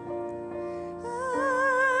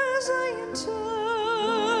 As I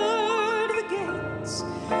entered the gates,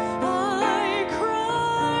 I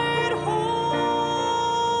cried,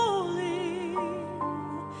 holy.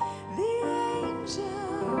 The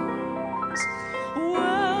angels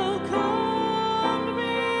welcomed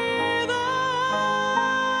me there.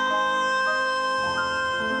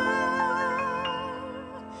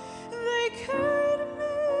 They carried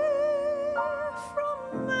me from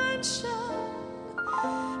mansion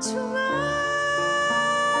to mansion,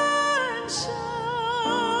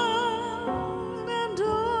 and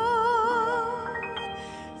all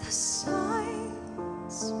the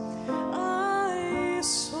sights I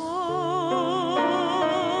saw.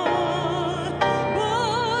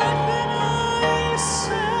 But then I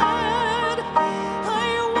said, I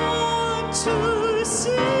want to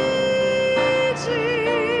see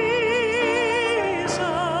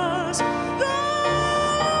Jesus, the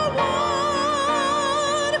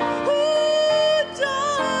one who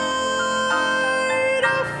died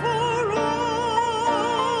for all.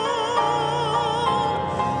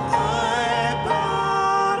 I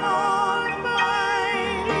bowed on my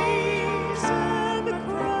knees and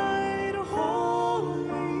cried,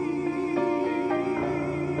 holy,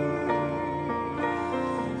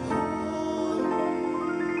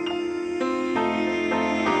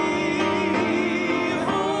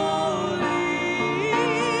 holy.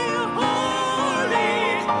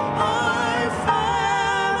 I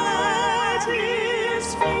fell at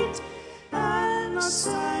his feet and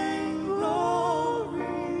sang glory.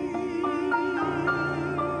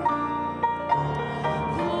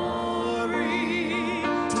 Glory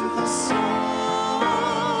to the Son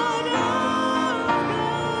of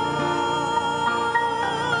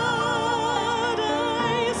God.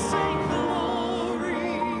 I sing glory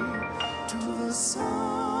to the Son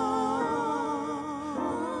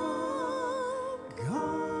of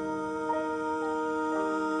God.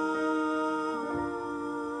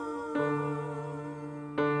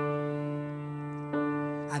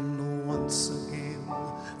 And once again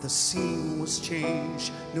the scene was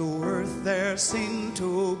changed, new earth there seemed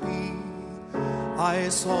to be. I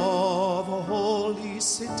saw the holy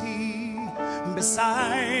city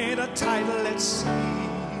beside a tidelit sea.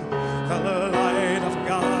 The light of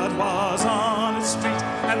God was on its street,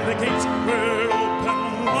 and the gates were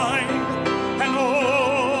open wide, and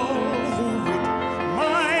all who would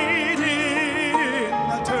might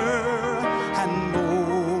enter, and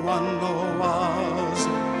no one was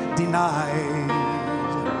denied.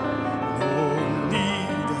 No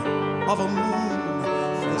need of a moon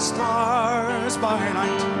or the stars by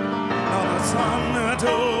night, nor the sun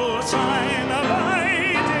to shine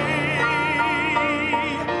by day.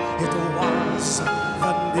 It was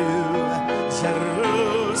the new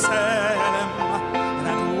Jerusalem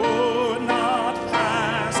that would not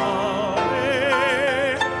pass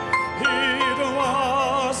away. It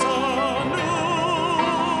was a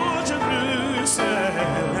new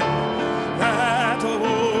Jerusalem that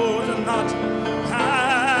would not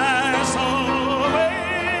pass away.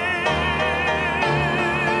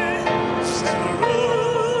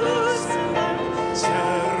 Jerusalem,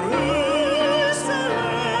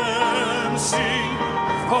 Jerusalem, sing,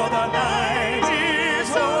 for the night is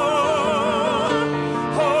o'er.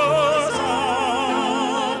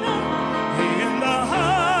 Hosanna in the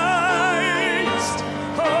highest,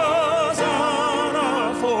 Hosanna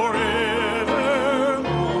forevermore.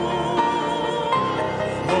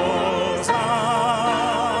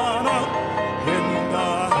 Hosanna in the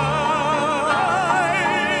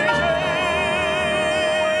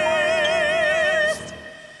highest,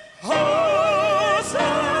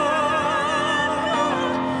 Hosanna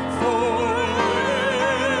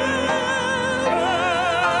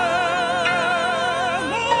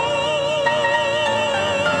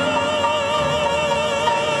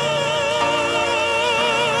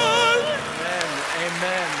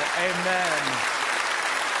Amen, amen,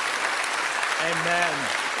 amen.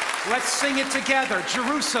 Let's sing it together.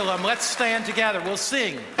 Jerusalem, let's stand together. We'll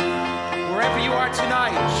sing. Wherever you are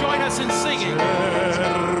tonight, join us in singing.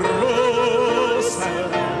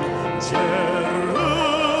 Jerusalem,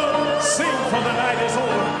 Jerusalem, sing for the night is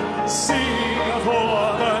over. Sing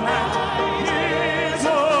for the night is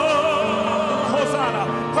over. Hosanna,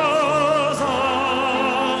 Hosanna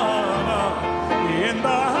in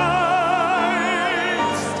the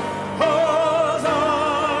highest, Hosanna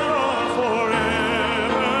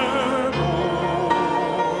forever.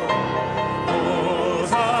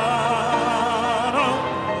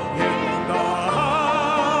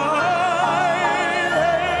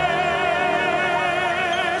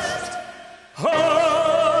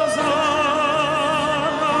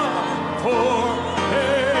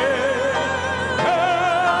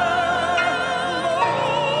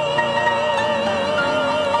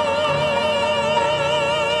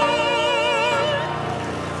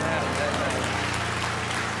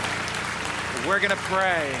 We're going to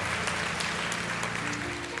pray.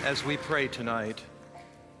 As we pray tonight,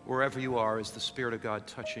 wherever you are, is the Spirit of God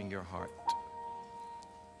touching your heart?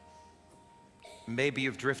 Maybe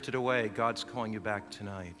you've drifted away. God's calling you back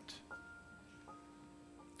tonight.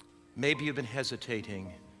 Maybe you've been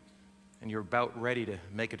hesitating and you're about ready to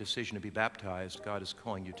make a decision to be baptized. God is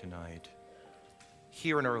calling you tonight.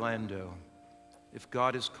 Here in Orlando, if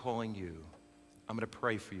God is calling you, I'm going to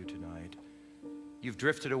pray for you tonight. You've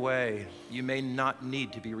drifted away. You may not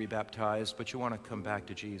need to be rebaptized, but you want to come back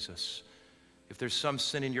to Jesus. If there's some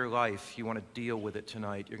sin in your life, you want to deal with it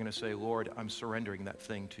tonight. You're going to say, Lord, I'm surrendering that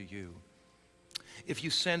thing to you. If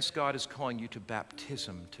you sense God is calling you to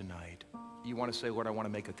baptism tonight, you want to say, Lord, I want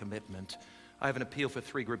to make a commitment. I have an appeal for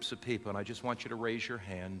 3 groups of people, and I just want you to raise your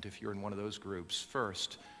hand if you're in one of those groups.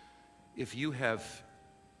 First, if you have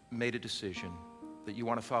made a decision that you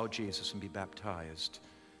want to follow Jesus and be baptized,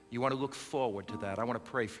 you want to look forward to that. I want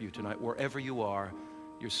to pray for you tonight. Wherever you are,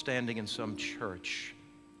 you're standing in some church,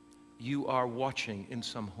 you are watching in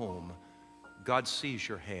some home, God sees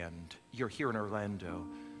your hand. You're here in Orlando.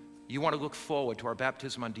 You want to look forward to our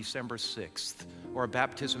baptism on December 6th, or a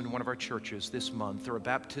baptism in one of our churches this month, or a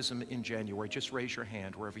baptism in January. Just raise your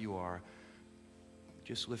hand wherever you are.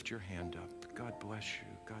 Just lift your hand up. God bless you.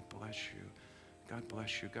 God bless you. God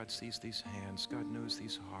bless you. God sees these hands. God knows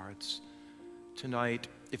these hearts. Tonight,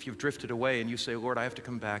 if you've drifted away and you say, Lord, I have to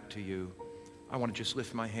come back to you, I want to just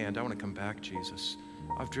lift my hand. I want to come back, Jesus.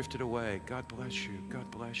 I've drifted away. God bless you. God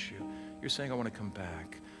bless you. You're saying, I want to come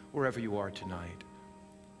back, wherever you are tonight.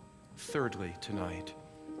 Thirdly, tonight,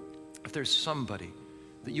 if there's somebody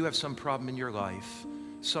that you have some problem in your life,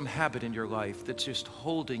 some habit in your life that's just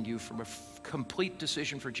holding you from a complete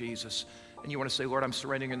decision for Jesus, and you want to say, Lord, I'm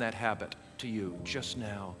surrendering that habit to you just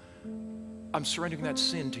now. I'm surrendering that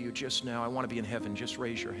sin to you just now. I want to be in heaven. Just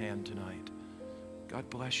raise your hand tonight. God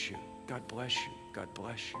bless you. God bless you. God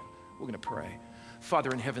bless you. We're going to pray.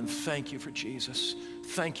 Father in heaven, thank you for Jesus.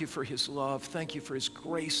 Thank you for his love. Thank you for his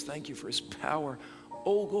grace. Thank you for his power.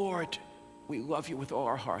 Oh Lord, we love you with all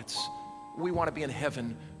our hearts. We want to be in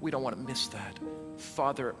heaven. We don't want to miss that.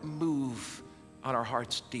 Father, move on our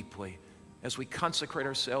hearts deeply. As we consecrate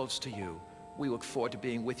ourselves to you, we look forward to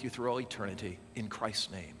being with you through all eternity. In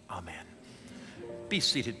Christ's name, amen. Be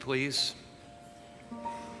seated, please.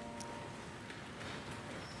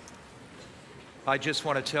 I just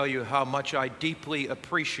want to tell you how much I deeply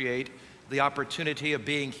appreciate the opportunity of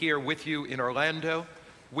being here with you in Orlando.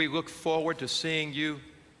 We look forward to seeing you,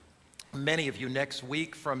 many of you, next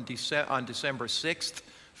week on December 6th,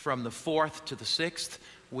 from the 4th to the 6th.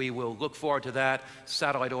 We will look forward to that.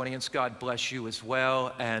 Satellite audience, God bless you as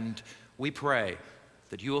well. And we pray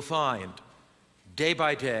that you will find, day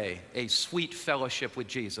by day, a sweet fellowship with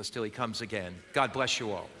Jesus till he comes again. God bless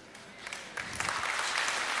you all.